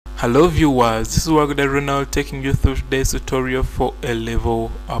Hello viewers, this is Wagda Ronald taking you through today's tutorial for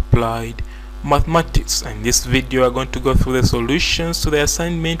A-Level Applied Mathematics. And in this video we are going to go through the solutions to the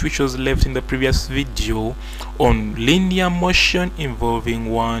assignment which was left in the previous video on linear motion involving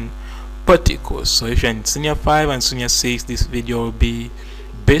one particle. So if you're in Senior 5 and Senior 6, this video will be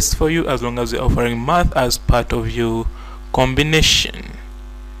best for you as long as you're offering math as part of your combination.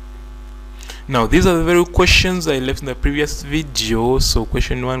 Now these are the very questions I left in the previous video, so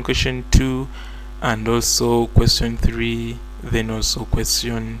question 1, question 2, and also question 3, then also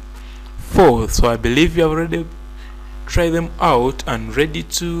question 4. So I believe you have already tried them out and ready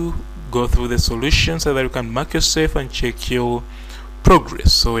to go through the solutions so that you can mark yourself and check your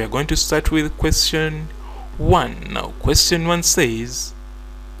progress. So we are going to start with question 1. Now question 1 says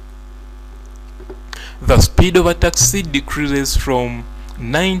the speed of a taxi decreases from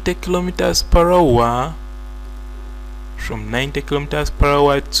 90 kilometers per hour to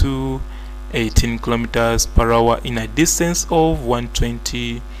 18 kilometers per hour in a distance of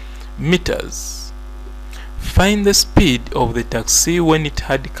 120 meters. Find the speed of the taxi when it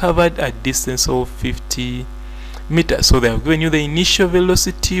had covered a distance of 50 meters. So they have given you the initial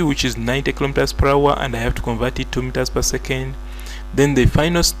velocity, which is 90 kilometers per hour, and I have to convert it to meters per second. Then the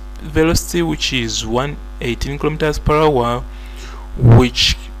final velocity, which is 118 kilometers per hour,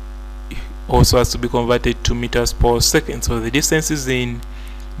 which also has to be converted to meters per second. So the distance is in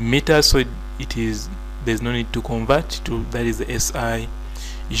meters, so there's no need to convert to, that is the SI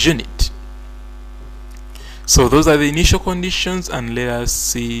unit. So those are the initial conditions, and let us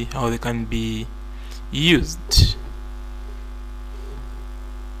see how they can be used.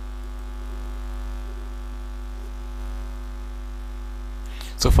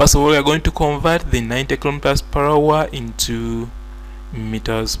 So first of all, we are going to convert the 90 kilometers per hour into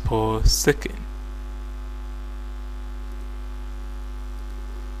meters per second.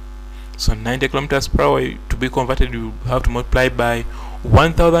 So 90 kilometers per hour, to be converted, you have to multiply by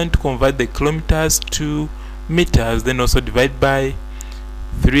 1000 to convert the kilometers to meters, then also divide by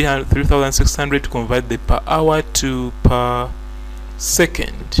 3600 to convert the per hour to per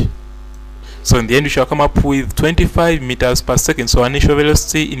second. So in the end we shall come up with 25 meters per second. So our initial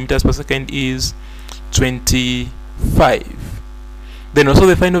velocity in meters per second is 25. Then also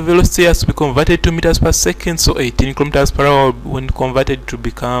the final velocity has to be converted to meters per second, so 18 kilometers per hour when converted to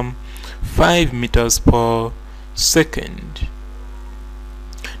become 5 meters per second.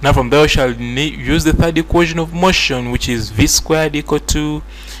 Now from there we shall use the third equation of motion, which is v squared equal to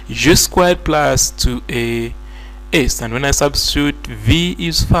u squared plus 2as. And when I substitute, v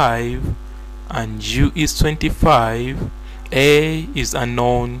is 5 and u is 25, a is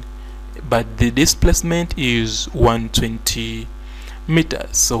unknown, but the displacement is 120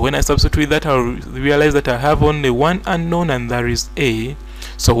 meters. So when I substitute that, I'll realize that I have only one unknown, and that is a.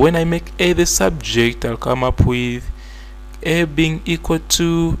 So when I make a the subject, I'll come up with a being equal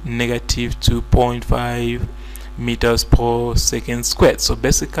to negative 2.5 meters per second squared. So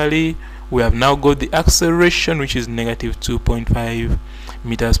basically we have now got the acceleration, which is negative 2.5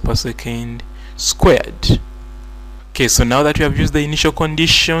 meters per second squared. Okay, so now that we have used the initial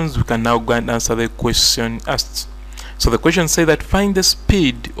conditions, we can now go and answer the question asked. So the question says that find the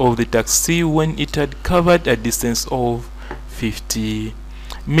speed of the taxi when it had covered a distance of 50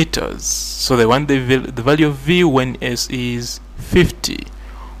 meters. So they want the value of v when s is 50.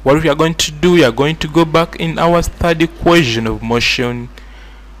 What we are going to do, we are going to go back in our third equation of motion.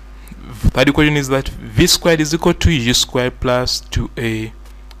 Third equation is that v squared is equal to u squared plus 2as.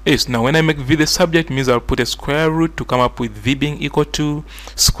 Now when I make v the subject, means I'll put a square root to come up with v being equal to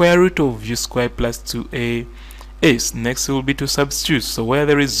square root of u squared plus 2as. Next will be to substitute. So where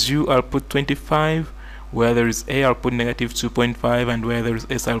there is u, I'll put 25, where there is a, I'll put negative 2.5, and where there is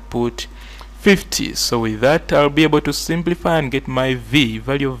s, I'll put 50. So with that, I'll be able to simplify and get my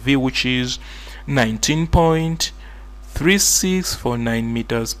value of v, which is 19.3649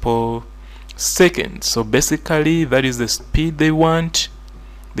 meters per second. So basically that is the speed they wanted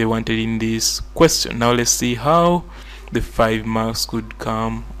in this question. Now let's see how the 5 marks could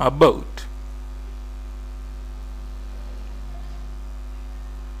come about.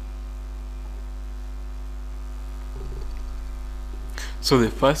 So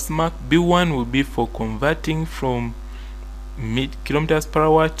the first mark, B1, will be for converting from kilometers per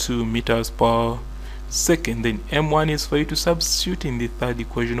hour to meters per second. Then M1 is for you to substitute in the third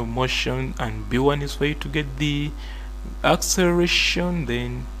equation of motion, and B1 is for you to get the acceleration.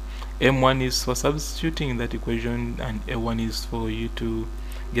 Then M1 is for substituting in that equation, and A1 is for you to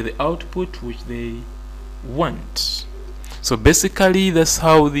get the output which they want. So basically that's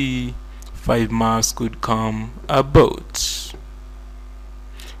how the 5 marks could come about.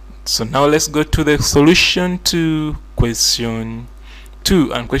 So now let's go to the solution to question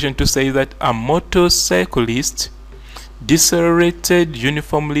 2. And question 2 says that a motorcyclist decelerated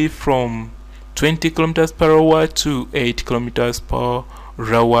uniformly from 20 kilometers per hour to 8 kilometers per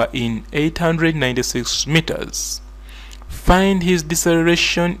hour in 896 meters. Find his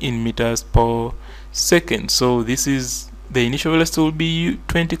deceleration in meters per second. So this is the initial velocity will be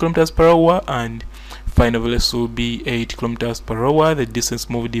 20 kilometers per hour and final velocity will be 8 kilometers per hour. The distance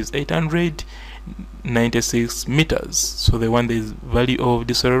moved is 896 meters. So they want the value of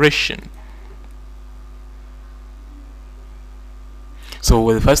deceleration.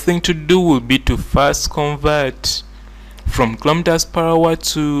 So the first thing to do will be to first convert from kilometers per hour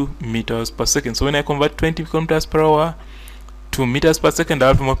to meters per second. So when I convert 20 kilometers per hour to meters per second, I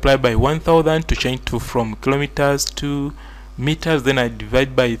have to multiply by 1000 to change to from kilometers to meters. Then I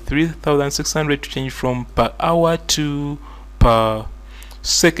divide by 3600 to change from per hour to per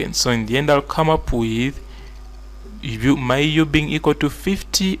second. So in the end, I'll come up with my u being equal to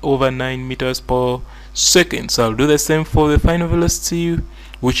 50 over 9 meters per second. So I'll do the same for the final velocity,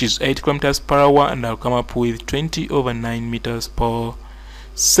 which is 8 kilometers per hour, and I'll come up with 20 over 9 meters per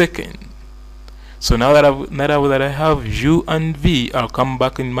second. So now that I have u and v, I'll come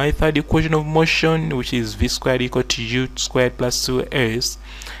back in my third equation of motion, which is v squared equal to u squared plus 2s,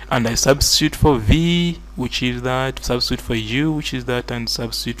 and I substitute for v, which is that, substitute for u, which is that, and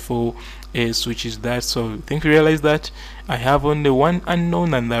substitute for s, which is that. So I think you realize that I have only one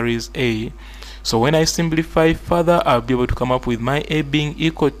unknown, and that is a. So when I simplify further, I'll be able to come up with my a being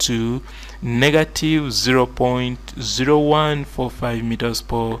equal to negative 0.0145 meters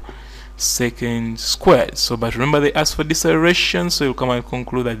per second squared. So but remember, they asked for deceleration, so you'll come and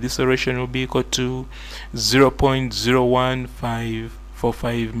conclude that deceleration will be equal to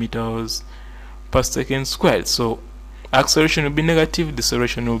 0.01545 meters per second squared. So acceleration will be negative,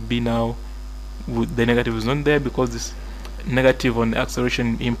 deceleration will be, now the negative is not there because this negative on the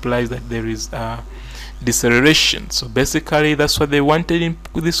acceleration implies that there is a deceleration. So basically that's what they wanted in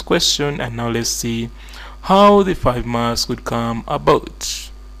this question, and now let's see how the 5 marks could come about.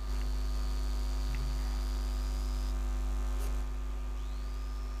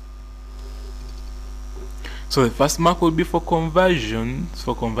 So the first mark will be for conversion,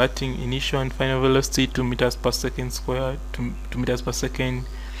 for converting initial and final velocity to meters per second squared to meters per second.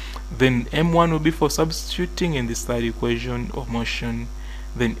 Then m1 will be for substituting in this third equation of motion.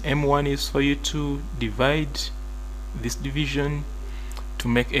 Then m1 is for you to divide this division to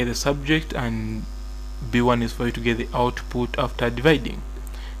make a the subject, and b1 is for you to get the output after dividing.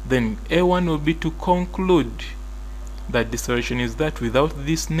 Then a1 will be to conclude that deceleration is that without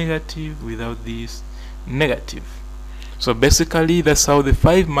this negative, without this negative. So basically that's how the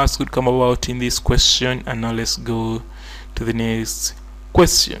 5 marks could come about in this question. And now let's go to the next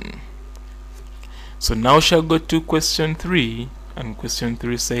question. So now shall go to question 3, and question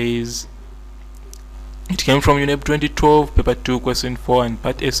 3 says, it came from UNEP 2012 paper 2 question 4, and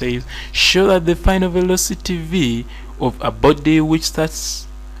part A says, show that the final velocity v of a body which starts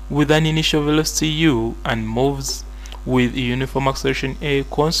with an initial velocity u and moves with a uniform acceleration a,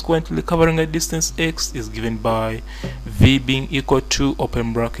 consequently covering a distance x, is given by v being equal to,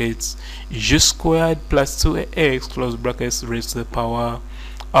 open brackets, u squared plus 2ax close brackets raised to the power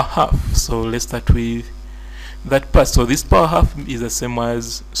a half. So let's start with that part. So this power half is the same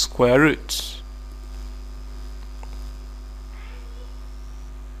as square root.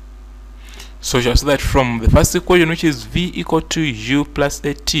 So just that from the first equation, which is v equal to u plus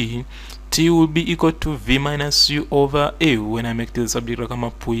a t, t will be equal to v minus u over a. When I make the subject, I'll come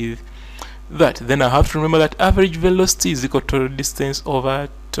up with that. Then I have to remember that average velocity is equal to total distance over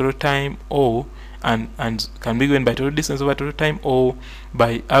total time, or and can be given by total distance over total time, or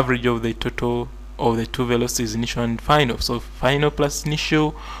by average of the total of the two velocities, initial and final. So final plus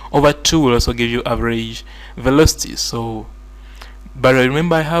initial over 2 will also give you average velocity. So but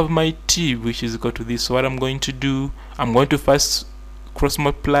remember, I have my t, which is equal to this. So what I'm going to do, I'm going to first cross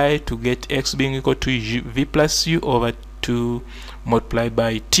multiply to get x being equal to v plus u over 2 multiplied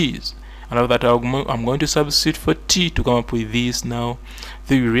by t's. And after that, I'm going to substitute for t to come up with this. Now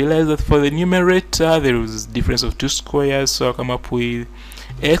so you realize that for the numerator there is difference of 2 squares, so I'll come up with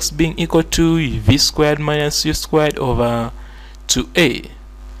x being equal to v squared minus u squared over 2a.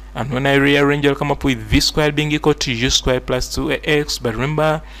 And when I rearrange, I'll come up with v squared being equal to u squared plus 2ax. But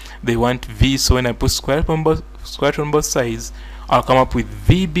remember, they want v, so when I put square on both sides, I'll come up with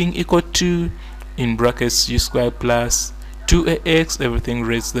v being equal to, in brackets, u squared plus 2ax, everything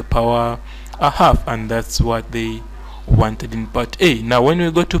raised to the power a half. And that's what they wanted in part A. Now when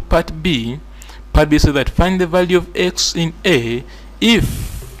we go to part B says that find the value of x in A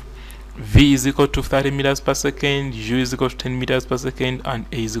if v is equal to 30 meters per second, u is equal to 10 meters per second, and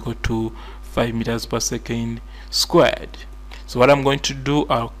a is equal to 5 meters per second squared. So what I'm going to do,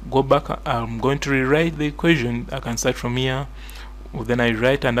 I'll go back, I'm going to rewrite the equation. I can start from here, then I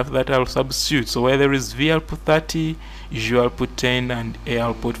write, and after that I'll substitute. So where there is v, I'll put 30, u, I'll put 10, and a,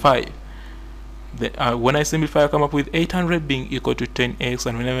 I'll put 5. When I simplify, I'll come up with 800 being equal to 10x,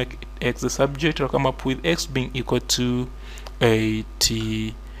 and when I make x the subject, I'll come up with x being equal to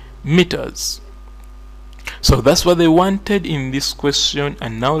 80 meters. So that's what they wanted in this question,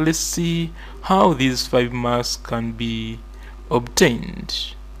 and now let's see how these 5 marks can be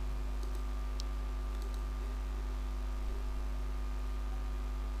obtained.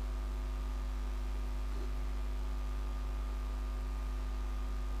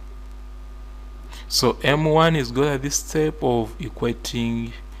 So M1 is good at this step of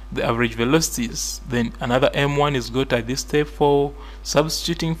equating the average velocities. Then another M1 is good at this step for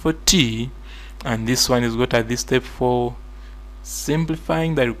substituting for t, and this one is good at this step for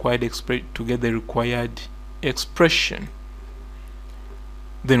simplifying the required expression to get the required expression.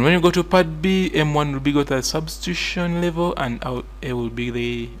 Then when you go to part B, M1 will be got at substitution level, and A will be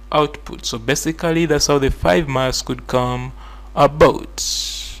the output. So basically that's how the 5 marks could come about.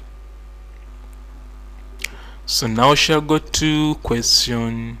 So now shall go to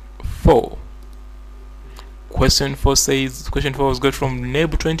question 4. Question 4 was got from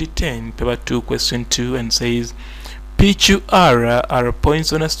NEB 2010, paper 2, question 2, and says P, Q, R are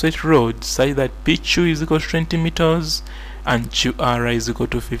points on a straight road such that P, Q is equal to 20 meters and Q, R is equal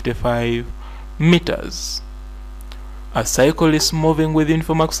to 55 meters. A cyclist moving with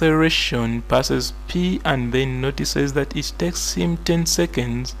uniform acceleration passes P and then notices that it takes him 10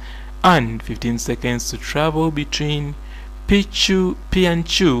 seconds and 15 seconds to travel between P and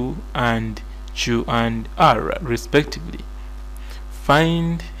Q and Q and R respectively.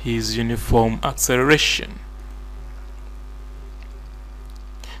 Find his uniform acceleration.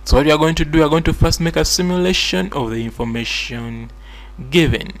 So what we are going to do, we are going to first make a simulation of the information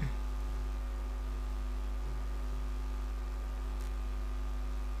given.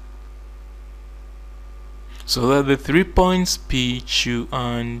 So that the 3 points P, Q,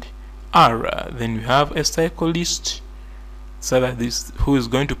 and R. Then we have a cyclist, so that who is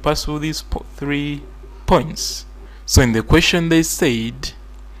going to pass through these 3 points. So in the question they said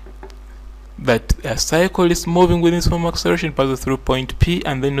that a cyclist moving with uniform acceleration passes through point P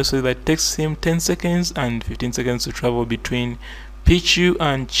and then also that takes him 10 seconds and 15 seconds to travel between PQ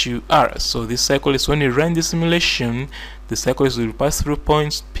and QR. So this cyclist, when we run the simulation, the cyclist will pass through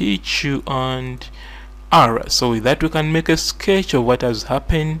points PQ and R. So with that we can make a sketch of what has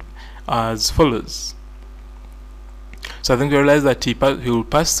happened as follows. So I think we realize that he will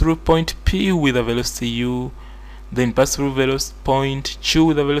pass through point P with a velocity u, then pass through point Q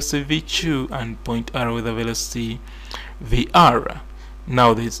with a velocity vq, and point R with a velocity vr.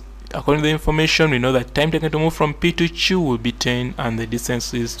 Now according to the information, we know that time taken to move from P to Q will be 10 and the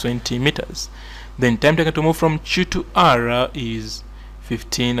distance is 20 meters. Then time taken to move from Q to R is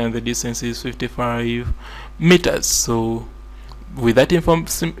 15 and the distance is 55 meters. So with that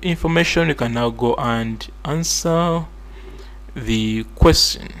information, you can now go and answer the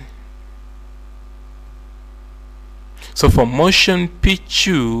question. So for motion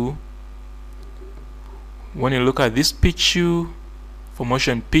PQ, when you look at this PQ, for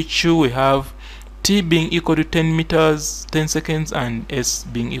motion PQ, we have t being equal to 10 meters 10 seconds and s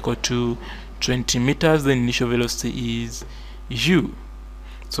being equal to 20 meters. The initial velocity is u.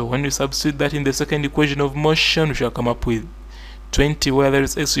 So when you substitute that in the second equation of motion, we shall come up with 20 where there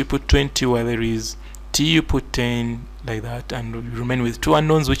is s, you put 20, where there is t, you put 10, like that, and we remain with 2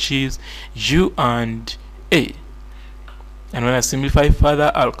 unknowns, which is u and a. And when I simplify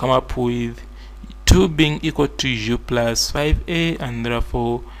further, I'll come up with 2 being equal to u plus 5a, and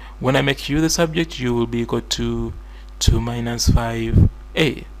therefore when I make u the subject, u will be equal to 2 minus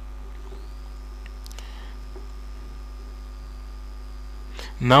 5a.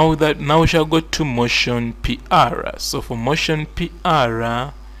 Now we shall go to motion PR. So for motion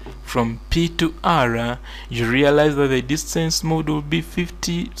PR, from P to R, you realize that the distance moved will be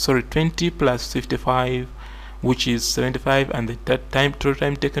 20 plus 55, which is 75, and the total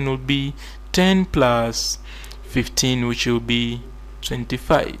time taken will be 10 plus 15, which will be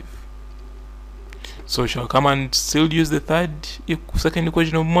 25. So we shall come and still use the second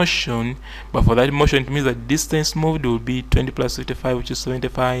equation of motion, but for that motion it means that distance moved will be 20 plus 55, which is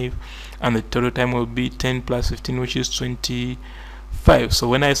 75, and the total time will be 10 plus 15, which is 25. So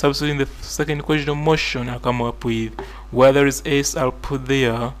when I substitute in the second equation of motion, I'll come up with, where there is s, I'll put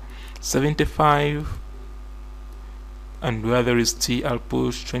there 75 and where there is t I'll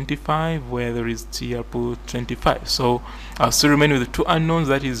put 25, where there is t I'll put 25. So I'll still remain with the two unknowns,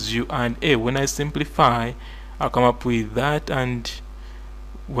 that is u and a. When I simplify, I'll come up with that, and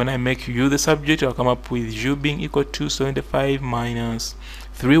when I make u the subject, I'll come up with u being equal to 75 minus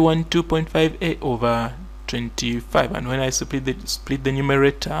 312.58 over 25. And when I split the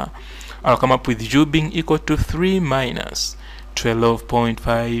numerator, I'll come up with u being equal to 3 minus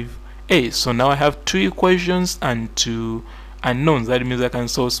 12.58. So now I have two equations and two unknowns. That means I can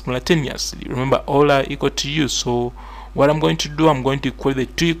solve simultaneously. Remember, all are equal to u. So what I'm going to do, I'm going to equate the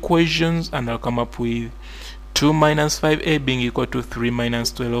two equations, and I'll come up with 2 minus 5a being equal to 3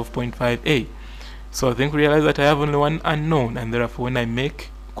 minus 12.58. So I think we realize that I have only one unknown, and therefore when I make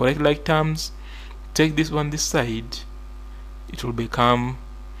correct like terms, take this one this side, it will become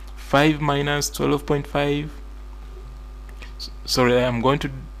 5 minus 12.5. Sorry, I'm going to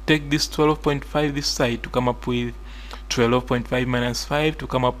take this 12.5 this side to come up with 12.5 minus 5 to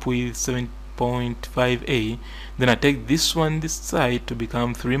come up with 7.5a. Then I take this one this side to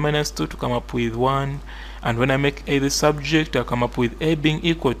become 3 minus 2 to come up with 1. And when I make a the subject, I'll come up with a being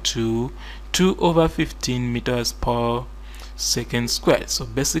equal to 2 over 15 meters per second squared. So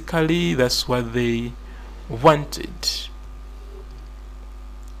basically that's what they wanted.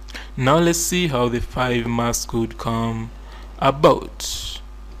 Now let's see how the 5 marks could come about.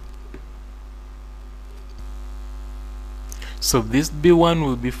 So this b1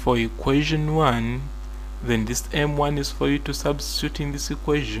 will be for equation 1, then this m1 is for you to substitute in this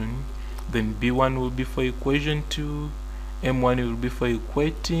equation, then b1 will be for equation 2, m1 will be for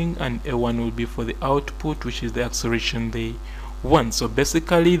equating, and a1 will be for the output, which is the acceleration they want. So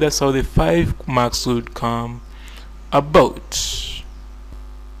basically that's how the 5 marks would come about.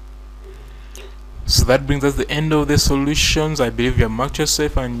 So that brings us the end of the solutions. I believe you have marked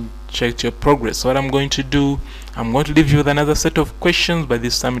yourself and checked your progress. So what I'm going to do, I'm going to leave you with another set of questions, but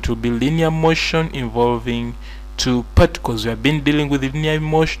this time it will be linear motion involving two particles. We have been dealing with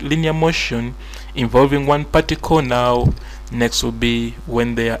linear motion involving one particle. Now next will be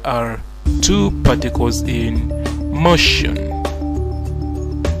when there are two particles in motion.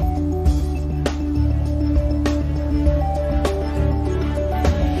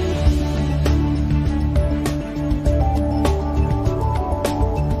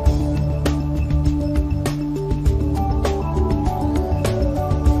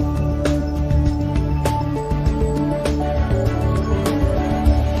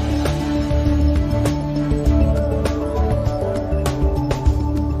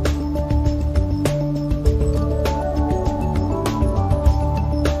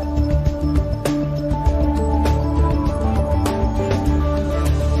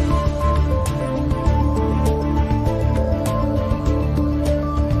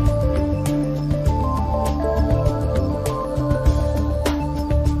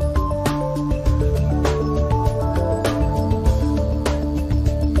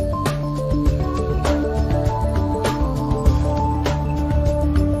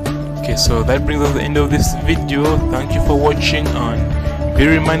 So that brings us to the end of this video. Thank you for watching, and be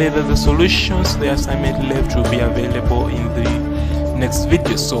reminded that the solutions to the assignment left will be available in the next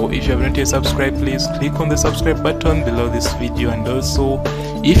video. So if you haven't yet subscribed, please click on the subscribe button below this video, and also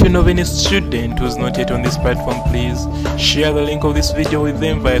if you know of any student who's not yet on this platform, please share the link of this video with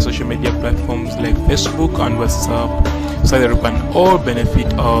them via social media platforms like Facebook and WhatsApp, so that we can all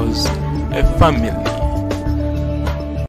benefit as a family.